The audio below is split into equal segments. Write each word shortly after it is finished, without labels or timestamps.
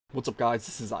What's up guys,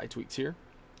 this is iTweaks here,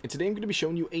 and today I'm going to be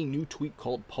showing you a new tweak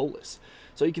called Polus.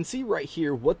 So you can see right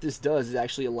here what this does is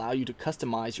actually allow you to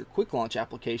customize your quick launch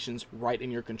applications right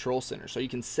in your control center. So you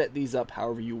can set these up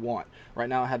however you want. Right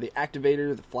now I have the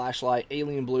activator, the flashlight,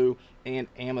 alien blue, and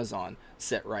Amazon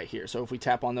set right here. So if we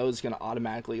tap on those, it's going to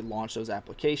automatically launch those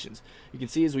applications. You can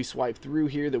see as we swipe through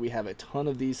here that we have a ton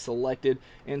of these selected,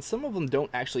 and some of them don't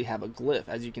actually have a glyph,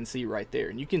 as you can see right there.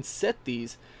 And you can set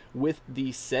these with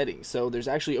the settings. So there's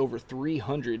actually over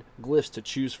 300 glyphs to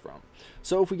choose from.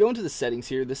 So if we go into the settings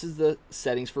here, this is the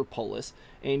settings for Polus,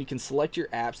 and you can select your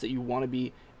apps that you want to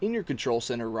be in your control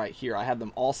center right here. I have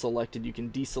them all selected. You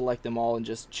can deselect them all and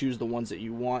just choose the ones that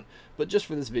you want, but just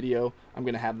for this video I'm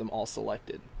going to have them all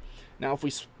selected. Now if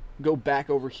we go back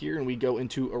over here and we go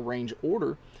into arrange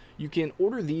order, you can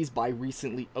order these by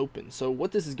recently opened. So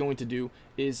what this is going to do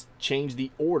is change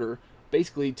the order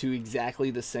basically to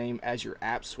exactly the same as your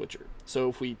app switcher. So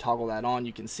if we toggle that on,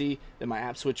 you can see that my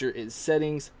app switcher is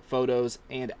settings, photos,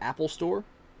 and Apple Store.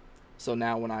 So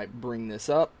now when I bring this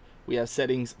up, we have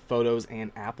settings, photos,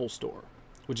 and Apple Store,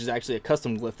 which is actually a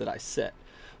custom glyph that I set.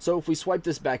 So if we swipe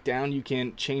this back down, you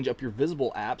can change up your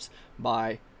visible apps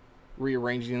by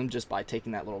rearranging them just by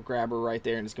taking that little grabber right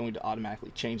there, and it's going to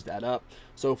automatically change that up.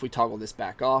 So if we toggle this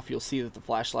back off, you'll see that the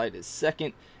flashlight is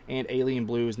second and alien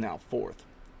blue is now fourth.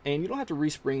 And you don't have to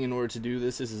respring in order to do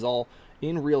this. This is all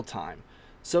in real time.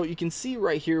 So you can see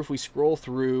right here, if we scroll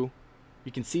through,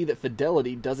 you can see that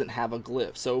fidelity doesn't have a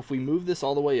glyph. So if we move this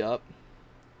all the way up,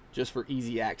 just for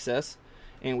easy access,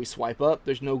 and we swipe up,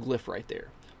 there's no glyph right there.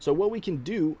 So what we can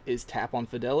do is tap on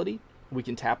fidelity, we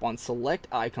can tap on select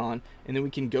icon, and then we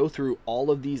can go through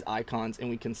all of these icons and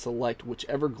we can select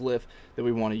whichever glyph that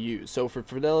we want to use. So for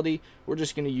fidelity, we're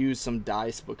just going to use some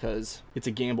dice because it's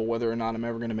a gamble whether or not I'm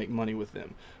ever going to make money with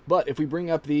them. But if we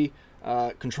bring up the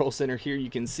control center here, you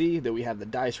can see that we have the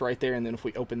dice right there, and then if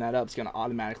we open that up, it's going to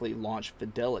automatically launch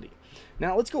fidelity.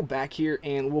 Now let's go back here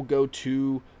and we'll go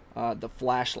to the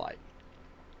flashlight.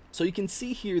 So you can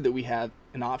see here that we have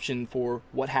an option for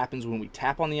what happens when we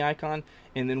tap on the icon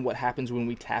and then what happens when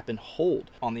we tap and hold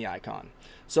on the icon.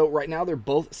 So right now they're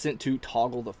both sent to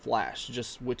toggle the flash,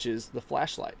 which is the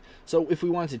flashlight. So if we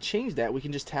wanted to change that, we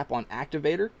can just tap on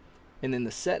activator and then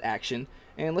the set action,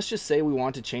 and let's just say we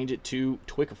want to change it to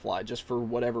Twicify just for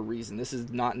whatever reason. This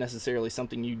is not necessarily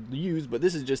something you use, but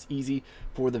this is just easy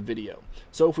for the video.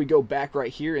 So if we go back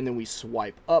right here and then we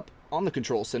swipe up on the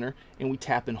control center and we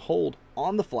tap and hold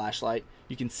on the flashlight,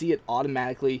 you can see it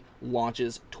automatically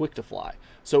launches Twicify.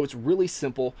 So it's really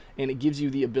simple, and it gives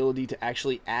you the ability to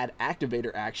actually add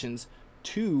activator actions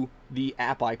to the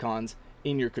app icons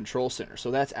in your control center.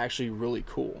 So that's actually really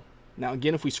cool. Now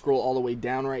again, if we scroll all the way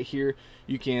down right here,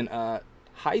 you can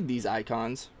hide these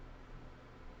icons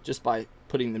just by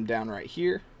putting them down right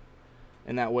here,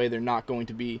 and that way they're not going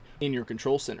to be in your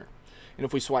control center. And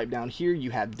if we swipe down here,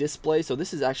 you have display. So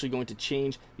this is actually going to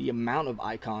change the amount of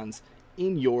icons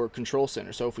in your control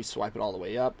center. So if we swipe it all the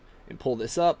way up and pull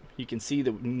this up, you can see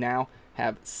that we now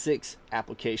have 6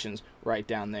 applications right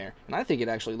down there. And I think it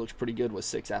actually looks pretty good with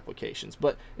 6 applications,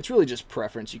 but it's really just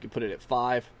preference. You can put it at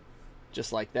 5,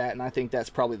 just like that, and I think that's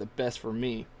probably the best for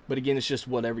me. But again, it's just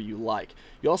whatever you like.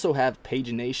 You also have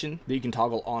pagination that you can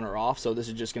toggle on or off. So this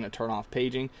is just going to turn off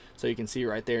paging. So you can see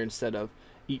right there, instead of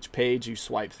each page, you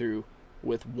swipe through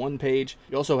with one page.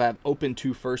 You also have open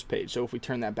to first page. So if we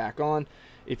turn that back on,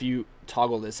 if you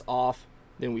toggle this off,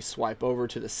 then we swipe over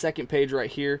to the second page right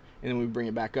here, and then we bring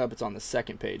it back up, it's on the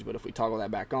second page. But if we toggle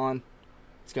that back on,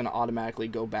 it's going to automatically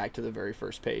go back to the very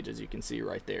first page, as you can see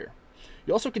right there.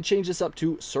 You also can change this up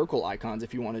to circle icons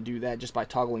if you want to do that, just by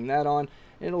toggling that on,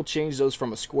 and it'll change those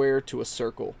from a square to a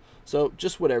circle. So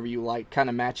just whatever you like, kind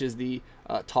of matches the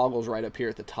toggles right up here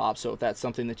at the top. So if that's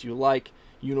something that you like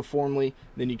uniformly,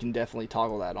 then you can definitely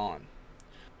toggle that on.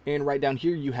 And right down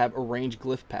here you have arrange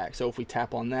glyph pack. So if we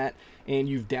tap on that and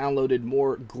you've downloaded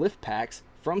more glyph packs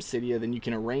from Cydia, then you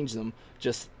can arrange them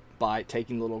just by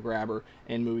taking the little grabber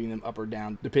and moving them up or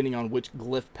down depending on which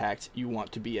glyph packs you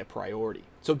want to be a priority.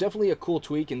 So definitely a cool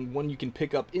tweak, and one you can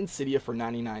pick up in Cydia for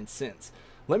 99 cents.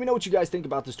 Let me know what you guys think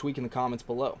about this tweak in the comments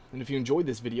below, and if you enjoyed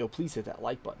this video, please hit that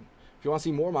like button. If you want to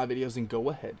see more of my videos, then go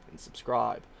ahead and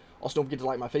subscribe. Also, don't forget to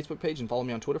like my Facebook page and follow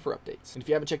me on Twitter for updates. And if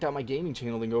you haven't checked out my gaming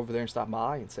channel, then go over there and stop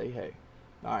by and say hey.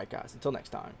 Alright guys, until next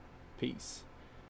time, peace.